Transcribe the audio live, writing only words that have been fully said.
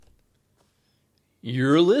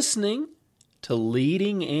You're listening to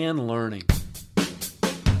Leading and Learning.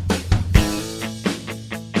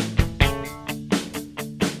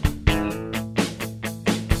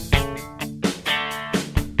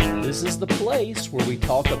 This is the place where we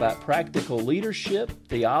talk about practical leadership,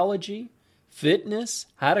 theology, fitness,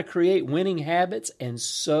 how to create winning habits, and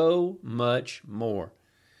so much more.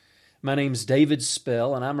 My name's David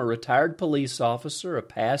Spell, and I'm a retired police officer, a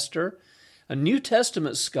pastor, a New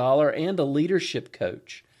Testament scholar, and a leadership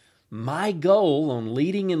coach. My goal on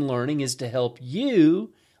Leading and Learning is to help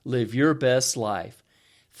you live your best life.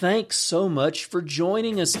 Thanks so much for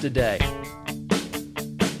joining us today.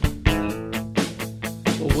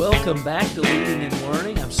 Well, welcome back to Leading and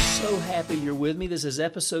Learning. I'm so happy you're with me. This is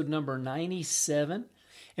episode number 97,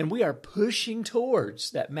 and we are pushing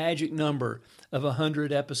towards that magic number of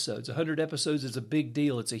 100 episodes. 100 episodes is a big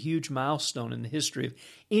deal. It's a huge milestone in the history of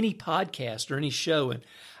any podcast or any show, and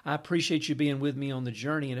I appreciate you being with me on the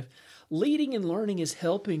journey. And if Leading and Learning is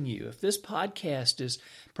helping you, if this podcast is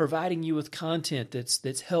providing you with content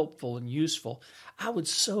that's helpful and useful, I would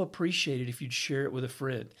so appreciate it if you'd share it with a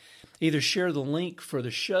friend. Either share the link for the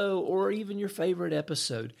show or even your favorite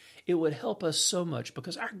episode. It would help us so much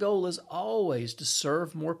because our goal is always to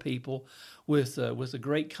serve more people with the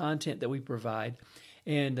great content that we provide.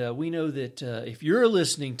 And we know that if you're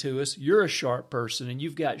listening to us, you're a sharp person and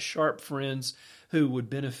you've got sharp friends who would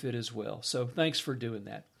benefit as well. So thanks for doing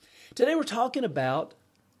that. Today we're talking about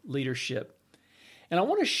leadership. And I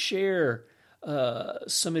want to share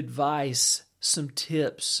some advice, some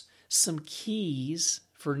tips, some keys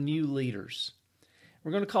for new leaders.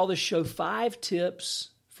 We're going to call this show 5 Tips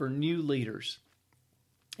for New Leaders.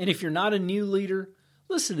 And if you're not a new leader,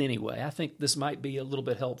 listen anyway. I think this might be a little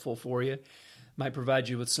bit helpful for you. Might provide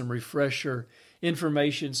you with some refresher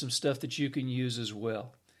information, some stuff that you can use as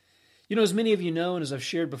well. You know, as many of you know, and as I've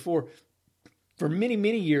shared before, for many,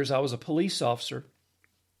 many years I was a police officer.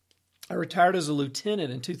 I retired as a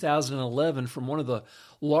lieutenant in 2011 from one of the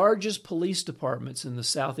largest police departments in the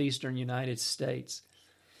southeastern United States.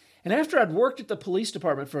 And after I'd worked at the police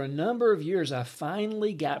department for a number of years, I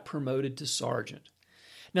finally got promoted to sergeant.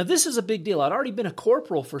 Now, this is a big deal. I'd already been a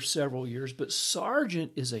corporal for several years, but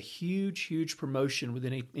sergeant is a huge, huge promotion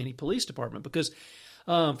within any police department because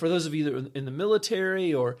for those of you that are in the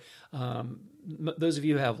military or those of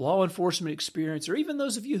you who have law enforcement experience, or even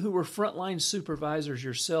those of you who were frontline supervisors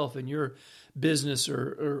yourself in your business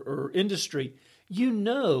or industry, you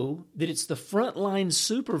know that it's the frontline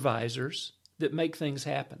supervisors that make things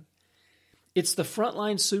happen. It's the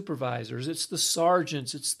frontline supervisors, it's the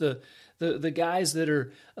sergeants, it's the guys that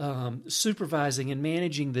are supervising and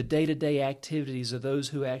managing the day-to-day activities of those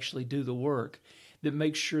who actually do the work that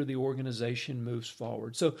makes sure the organization moves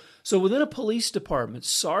forward. So within a police department,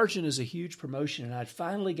 sergeant is a huge promotion, and I'd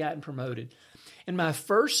finally gotten promoted. And my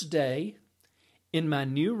first day in my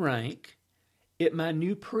new rank at my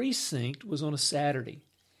new precinct was on a Saturday.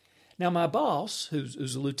 Now, my boss,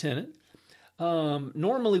 who's a lieutenant,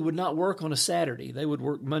 normally would not work on a Saturday. They would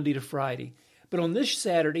work Monday to Friday. But on this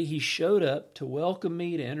Saturday, he showed up to welcome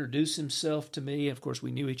me, to introduce himself to me. Of course,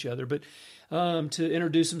 we knew each other, but to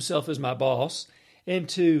introduce himself as my boss and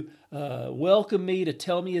to welcome me, to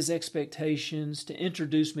tell me his expectations, to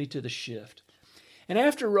introduce me to the shift. And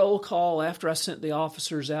after roll call, after I sent the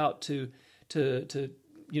officers out to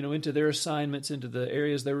into their assignments, into the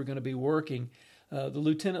areas they were going to be working, the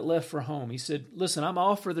lieutenant left for home. He said, "Listen, I'm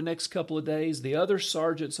off for the next couple of days. The other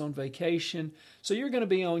sergeant's on vacation, so you're going to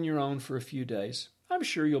be on your own for a few days. I'm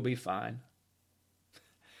sure you'll be fine."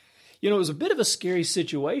 You know, it was a bit of a scary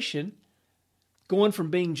situation going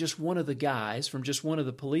from being just one of the guys, from just one of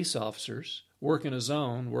the police officers, working a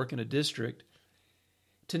zone, working a district,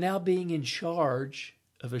 to now being in charge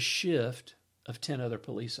of a shift of 10 other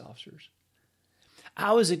police officers.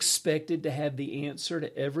 I was expected to have the answer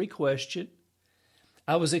to every question.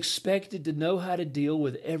 I was expected to know how to deal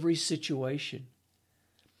with every situation.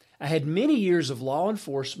 I had many years of law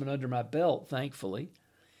enforcement under my belt, thankfully.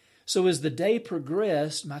 So as the day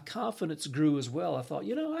progressed, my confidence grew as well. I thought,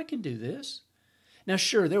 I can do this. Now,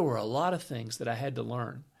 sure, there were a lot of things that I had to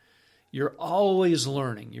learn. You're always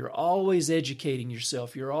learning. You're always educating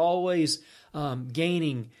yourself. You're always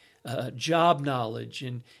gaining job knowledge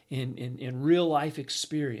and real-life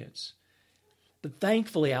experience. But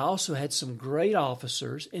thankfully, I also had some great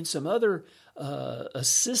officers and some other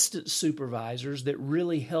assistant supervisors that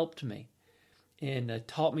really helped me and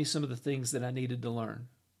taught me some of the things that I needed to learn.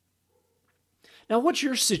 Now, what's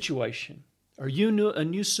your situation? Are you a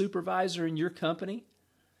new supervisor in your company?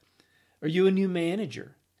 Are you a new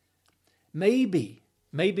manager? Maybe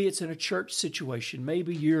it's in a church situation.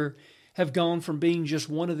 Maybe you're have gone from being just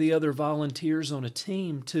one of the other volunteers on a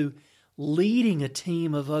team to leading a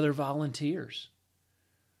team of other volunteers.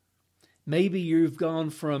 Maybe you've gone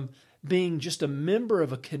from being just a member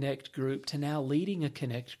of a Connect group to now leading a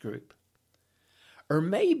Connect group. Or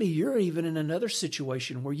maybe you're even in another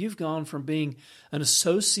situation where you've gone from being an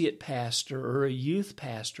associate pastor or a youth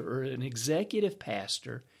pastor or an executive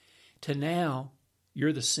pastor to now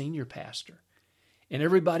you're the senior pastor. And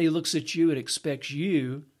everybody looks at you and expects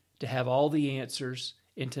you to have all the answers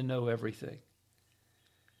and to know everything.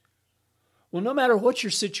 Well, no matter what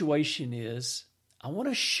your situation is, I want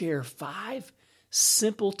to share 5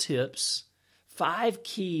 simple tips, 5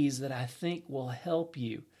 keys that I think will help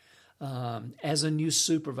you as a new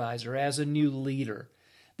supervisor, as a new leader.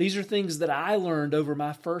 These are things that I learned over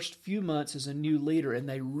my first few months as a new leader, and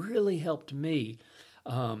they really helped me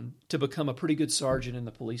to become a pretty good sergeant in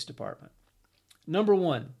the police department. Number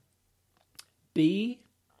 1, be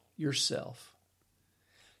yourself.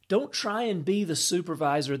 Don't try and be the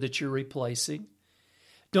supervisor that you're replacing.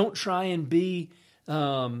 Don't try and be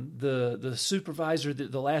the supervisor,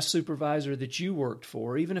 the last supervisor that you worked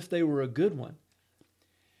for, even if they were a good one.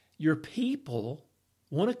 Your people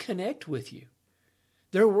want to connect with you.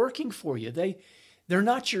 They're working for you. They're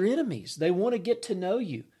not your enemies. They want to get to know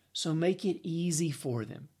you. So make it easy for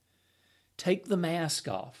them. Take the mask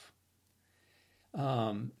off.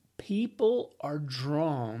 People are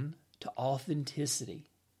drawn to authenticity.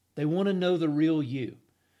 They want to know the real you.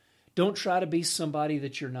 Don't try to be somebody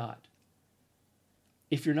that you're not.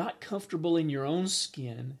 If you're not comfortable in your own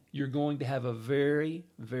skin, you're going to have a very,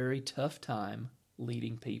 very tough time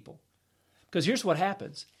leading people. Because here's what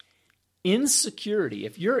happens. Insecurity,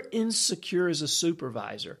 if you're insecure as a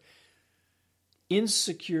supervisor,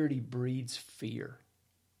 insecurity breeds fear.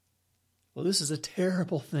 Well, this is a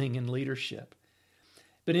terrible thing in leadership.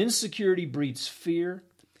 But insecurity breeds fear,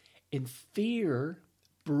 and fear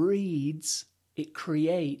creates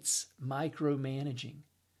micromanaging.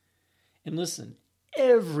 And listen,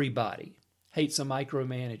 everybody hates a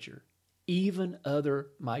micromanager, even other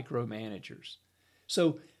micromanagers.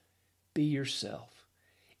 So be yourself.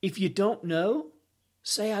 If you don't know,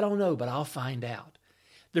 say, I don't know, but I'll find out.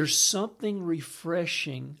 There's something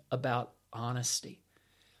refreshing about honesty.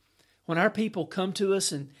 When our people come to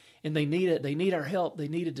us and they need our help, they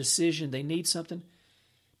need a decision, they need something,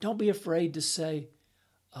 don't be afraid to say,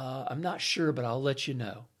 I'm not sure, but I'll let you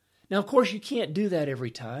know. Now, of course, you can't do that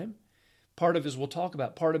every time. Part of, as we'll talk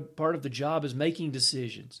about, part of the job is making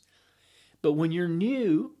decisions. But when you're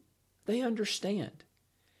new, they understand.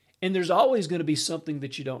 And there's always going to be something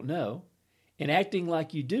that you don't know. And acting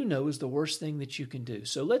like you do know is the worst thing that you can do.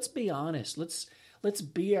 So let's be honest. Let's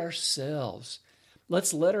be ourselves.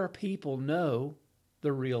 Let's let our people know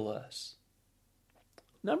the real us.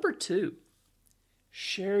 Number 2,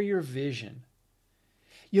 share your vision.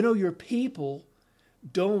 You know, your people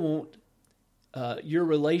don't want your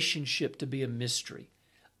relationship to be a mystery.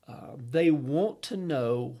 They want to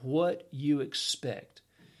know what you expect.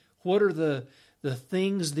 What are the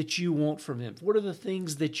things that you want from them? What are the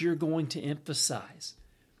things that you're going to emphasize?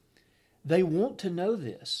 They want to know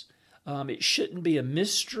this. It shouldn't be a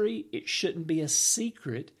mystery. It shouldn't be a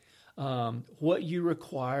secret what you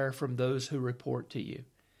require from those who report to you.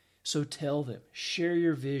 So tell them, share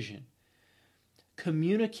your vision.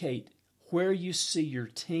 Communicate where you see your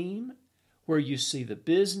team, where you see the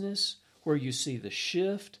business, where you see the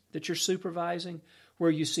shift that you're supervising,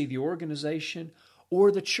 where you see the organization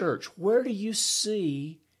or the church. Where do you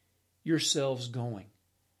see yourselves going?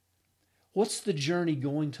 What's the journey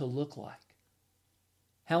going to look like?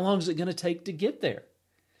 How long is it going to take to get there?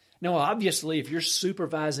 Now, obviously, if you're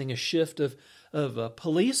supervising a shift of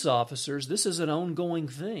police officers, this is an ongoing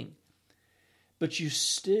thing. But you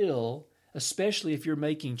still, especially if you're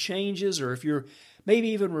making changes or if you're maybe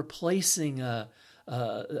even replacing a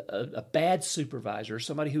bad supervisor or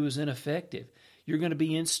somebody who is ineffective, you're going to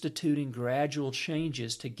be instituting gradual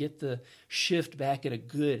changes to get the shift back at a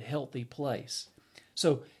good, healthy place.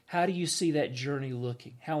 So how do you see that journey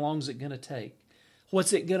looking? How long is it going to take?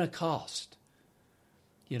 What's it going to cost?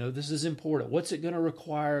 You know, this is important. What's it going to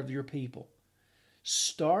require of your people?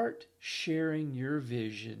 Start sharing your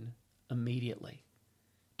vision immediately.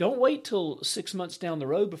 Don't wait till 6 months down the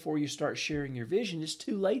road before you start sharing your vision. It's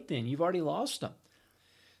too late then. You've already lost them.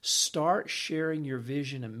 Start sharing your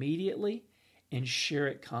vision immediately and share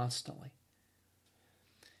it constantly.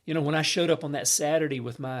 You know, when I showed up on that Saturday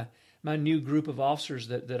with my new group of officers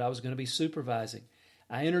that I was going to be supervising,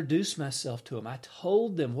 I introduced myself to them. I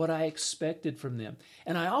told them what I expected from them.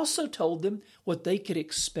 And I also told them what they could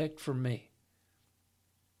expect from me.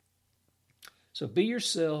 So be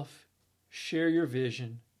yourself, share your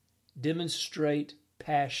vision, demonstrate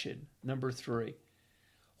passion. Number 3.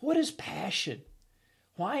 What is passion?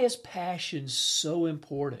 Why is passion so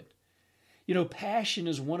important? You know, passion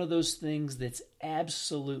is one of those things that's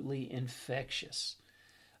absolutely infectious.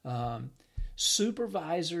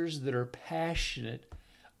 Supervisors that are passionate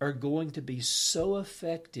are going to be so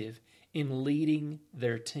effective in leading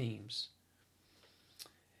their teams.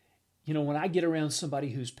 You know, when I get around somebody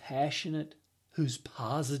who's passionate, who's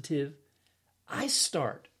positive, I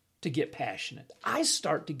start to get passionate. I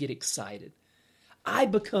start to get excited. I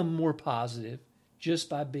become more positive just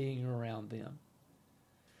by being around them.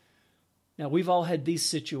 Now, we've all had these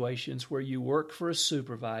situations where you work for a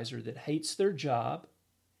supervisor that hates their job,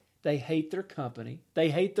 they hate their company, they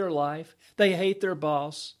hate their life, they hate their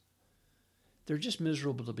boss. They're just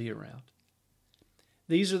miserable to be around.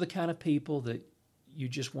 These are the kind of people that you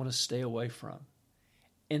just want to stay away from.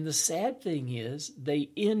 And the sad thing is,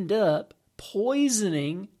 they end up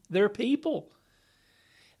poisoning their people.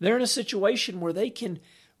 They're in a situation where they can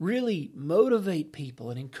really motivate people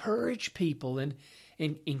and encourage people and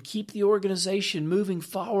keep the organization moving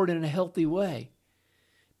forward in a healthy way.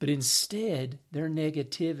 But instead, their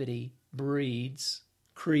negativity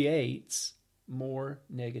creates more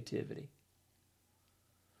negativity.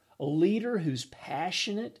 A leader who's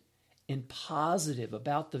passionate and positive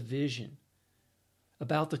about the vision,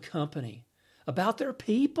 about the company, about their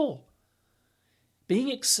people, being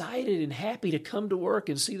excited and happy to come to work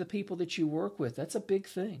and see the people that you work with, that's a big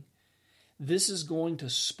thing. This is going to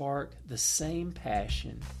spark the same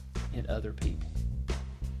passion in other people.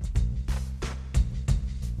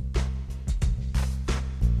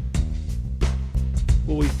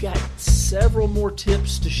 Well, we've got several more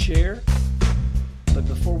tips to share, but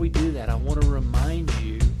before we do that, I want to remind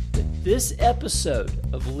you that this episode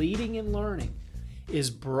of Leading and Learning is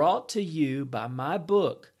brought to you by my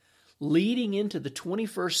book, Leading into the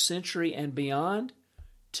 21st Century and Beyond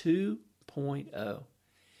 2.0.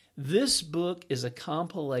 This book is a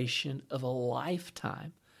compilation of a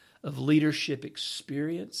lifetime of leadership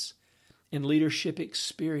experience and leadership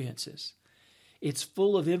experiences. It's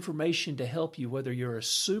full of information to help you, whether you're a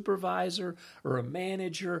supervisor or a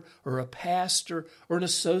manager or a pastor or an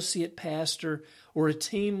associate pastor or a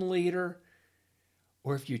team leader,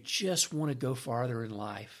 or if you just want to go farther in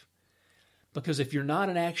life. Because if you're not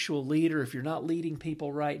an actual leader, if you're not leading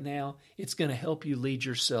people right now, it's going to help you lead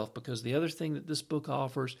yourself. Because the other thing that this book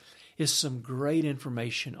offers is some great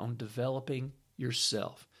information on developing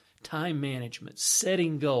yourself, time management,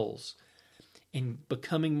 setting goals, and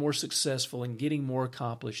becoming more successful and getting more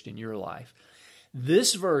accomplished in your life.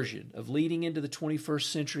 This version of Leading into the 21st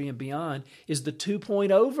Century and Beyond is the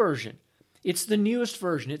 2.0 version. It's the newest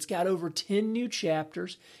version. It's got over 10 new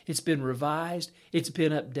chapters. It's been revised. It's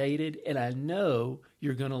been updated, and I know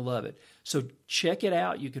you're going to love it. So check it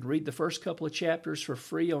out. You can read the first couple of chapters for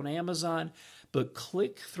free on Amazon, but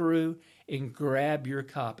click through and grab your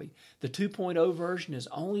copy. The 2.0 version is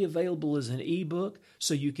only available as an ebook,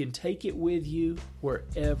 so you can take it with you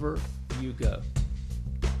wherever you go.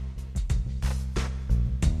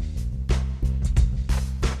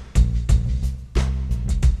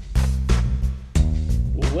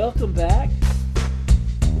 Well, welcome back.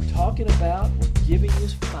 We're giving you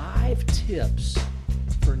 5 tips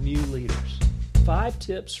for new leaders. 5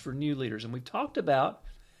 tips for new leaders. And we've talked about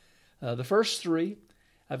the first 3.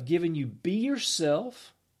 I've given you be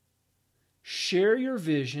yourself, share your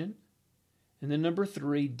vision, and then number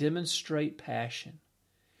 3, demonstrate passion.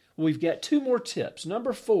 Well, we've got 2 more tips.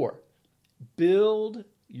 Number 4, build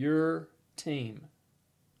your team.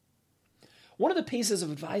 One of the pieces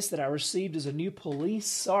of advice that I received as a new police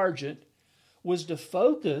sergeant was to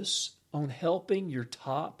focus on helping your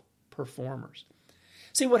top performers.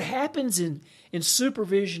 See, what happens in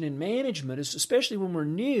supervision and management is, especially when we're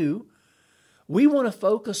new, we want to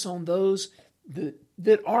focus on those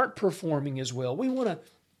that aren't performing as well. We want to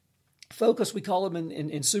focus, we call them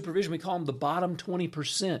in supervision, we call them the bottom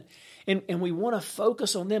 20%. And we want to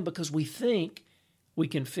focus on them because we think we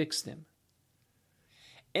can fix them.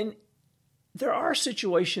 And there are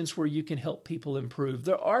situations where you can help people improve.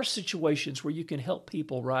 There are situations where you can help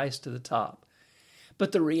people rise to the top.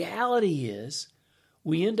 But the reality is,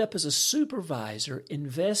 we end up as a supervisor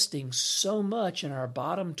investing so much in our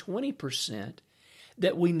bottom 20%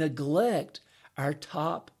 that we neglect our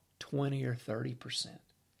top 20 or 30%.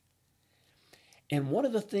 And one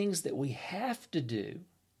of the things that we have to do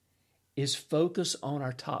is focus on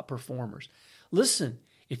our top performers. Listen,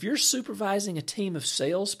 if you're supervising a team of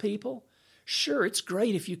salespeople, sure, it's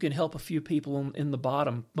great if you can help a few people in the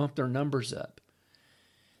bottom bump their numbers up.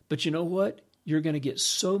 But you know what? You're going to get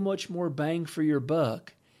so much more bang for your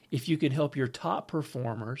buck if you can help your top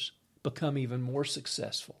performers become even more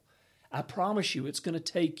successful. I promise you, it's going to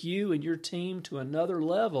take you and your team to another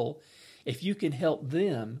level if you can help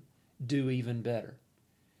them do even better.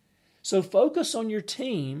 So focus on your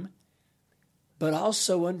team, but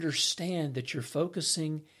also understand that you're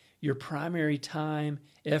focusing your primary time,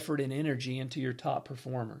 effort, and energy into your top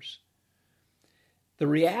performers. The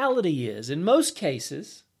reality is, in most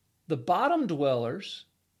cases, the bottom dwellers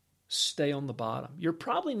stay on the bottom. You're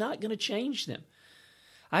probably not going to change them.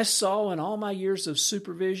 I saw in all my years of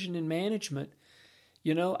supervision and management,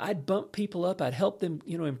 I'd bump people up. I'd help them,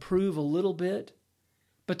 improve a little bit.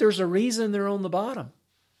 But there's a reason they're on the bottom.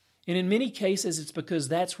 And in many cases, it's because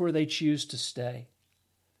that's where they choose to stay.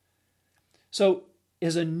 So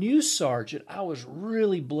as a new sergeant, I was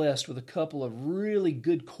really blessed with a couple of really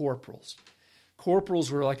good corporals. Corporals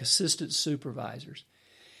were like assistant supervisors.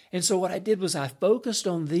 And so what I did was I focused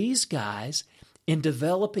on these guys in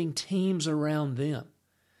developing teams around them.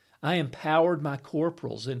 I empowered my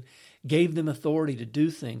corporals and gave them authority to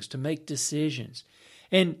do things, to make decisions.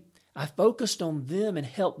 And I focused on them and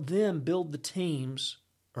helped them build the teams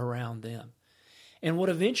around them. And what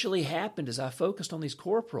eventually happened is I focused on these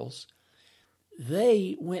corporals.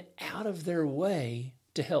 They went out of their way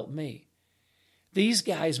to help me. These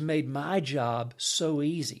guys made my job so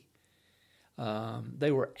easy.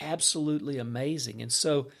 They were absolutely amazing. And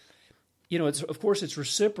so, of course, it's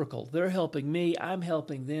reciprocal. They're helping me, I'm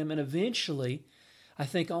helping them. And eventually, I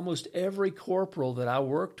think almost every corporal that I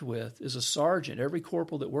worked with is a sergeant. Every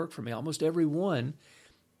corporal that worked for me, almost every one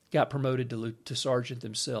got promoted to sergeant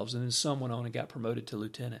themselves. And then some went on and got promoted to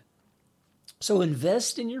lieutenant. So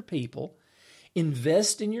invest in your people,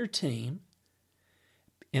 invest in your team,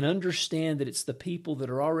 and understand that it's the people that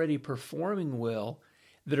are already performing well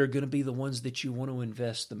that are going to be the ones that you want to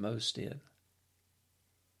invest the most in.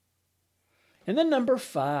 And then number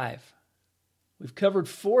 5, we've covered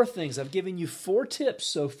 4 things. I've given you 4 tips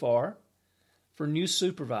so far for new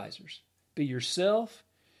supervisors. Be yourself,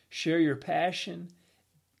 share your passion,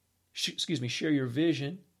 share your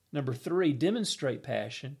vision. Number 3, demonstrate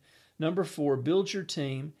passion. Number 4, build your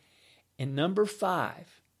team. And number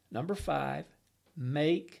 5,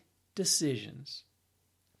 make decisions.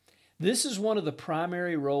 This is one of the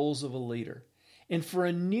primary roles of a leader. And for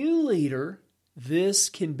a new leader, this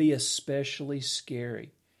can be especially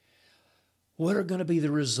scary. What are going to be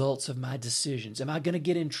the results of my decisions? Am I going to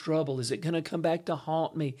get in trouble? Is it going to come back to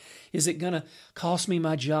haunt me? Is it going to cost me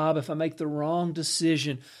my job if I make the wrong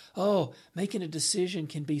decision? Oh, making a decision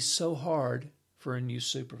can be so hard for a new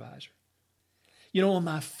supervisor. On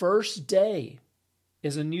my first day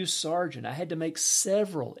as a new sergeant, I had to make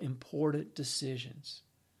several important decisions.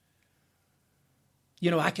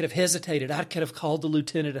 I could have hesitated. I could have called the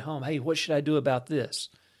lieutenant at home. Hey, what should I do about this?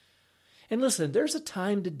 And listen, there's a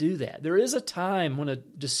time to do that. There is a time when a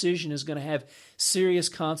decision is going to have serious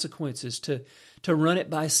consequences to run it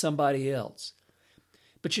by somebody else.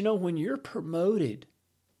 But when you're promoted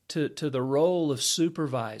to the role of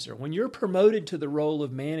supervisor, when you're promoted to the role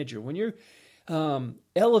of manager, when you're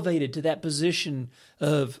elevated to that position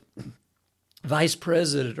of vice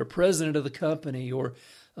president or president of the company or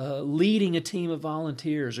leading a team of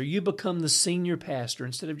volunteers, or you become the senior pastor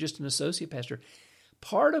instead of just an associate pastor,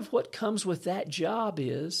 part of what comes with that job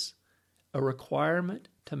is a requirement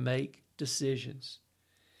to make decisions.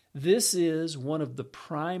 This is one of the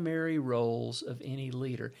primary roles of any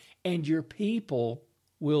leader, and your people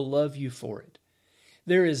will love you for it.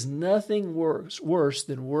 There is nothing worse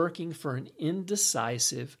than working for an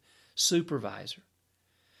indecisive supervisor.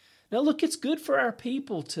 Now, look, it's good for our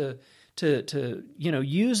people to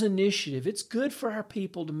use initiative. It's good for our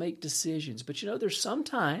people to make decisions. But there's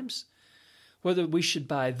sometimes whether we should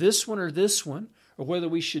buy this one, or whether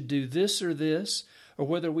we should do this or this, or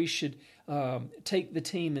whether we should take the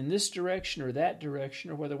team in this direction or that direction,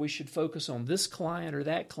 or whether we should focus on this client or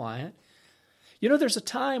that client. There's a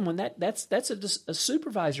time when that's a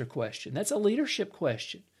supervisor question. That's a leadership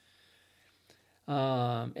question.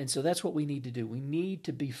 And so that's what we need to do. We need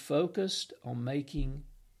to be focused on making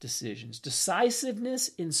decisions. Decisiveness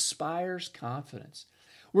inspires confidence.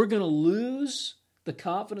 We're going to lose the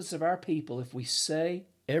confidence of our people if we say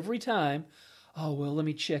every time, oh, well, let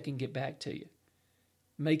me check and get back to you.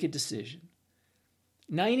 Make a decision.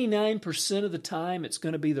 99% of the time, it's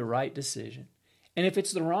going to be the right decision. And if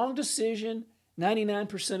it's the wrong decision,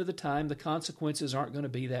 99% of the time, the consequences aren't going to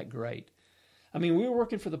be that great. I mean, we were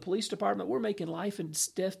working for the police department. We're making life and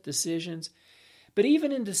death decisions. But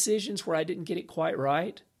even in decisions where I didn't get it quite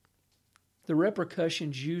right, the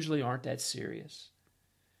repercussions usually aren't that serious.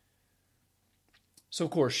 So,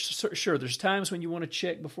 of course, sure, there's times when you want to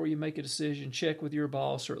check before you make a decision, check with your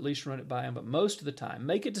boss, or at least run it by him. But most of the time,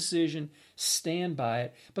 make a decision, stand by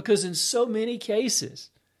it, because in so many cases,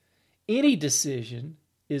 any decision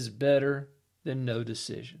is better than no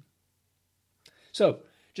decision. So,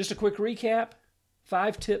 just a quick recap,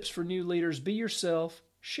 5 tips for new leaders. Be yourself,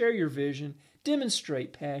 share your vision,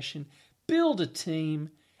 demonstrate passion, build a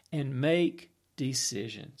team, and make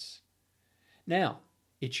decisions. Now,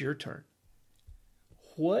 it's your turn.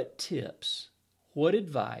 What tips, what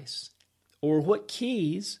advice, or what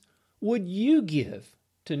keys would you give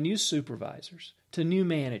to new supervisors, to new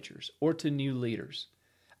managers, or to new leaders?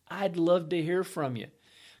 I'd love to hear from you.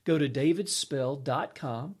 Go to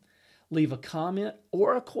davidspell.com, leave a comment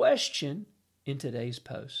or a question in today's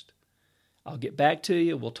post. I'll get back to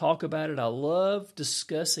you. We'll talk about it. I love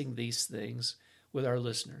discussing these things with our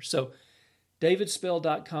listeners. So,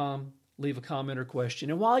 davidspell.com, leave a comment or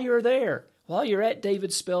question. And while you're there, while you're at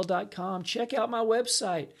davidspell.com, check out my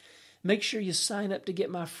website. Make sure you sign up to get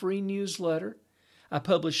my free newsletter. I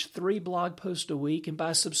publish 3 blog posts a week, and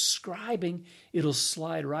by subscribing, it'll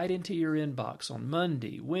slide right into your inbox on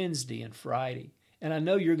Monday, Wednesday, and Friday. And I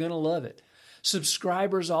know you're going to love it.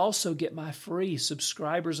 Subscribers also get my free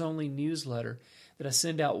subscribers-only newsletter that I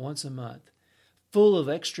send out once a month, full of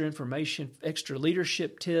extra information, extra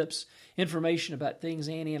leadership tips, information about things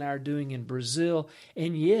Annie and I are doing in Brazil,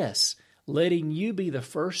 and yes, letting you be the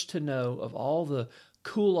first to know of all the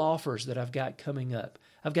cool offers that I've got coming up.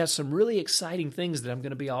 I've got some really exciting things that I'm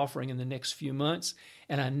going to be offering in the next few months,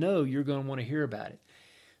 and I know you're going to want to hear about it.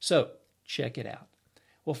 So, check it out.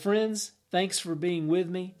 Well, friends, thanks for being with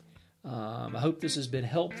me. I hope this has been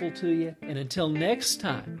helpful to you. And until next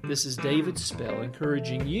time, this is David Spell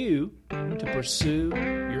encouraging you to pursue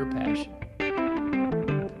your passion.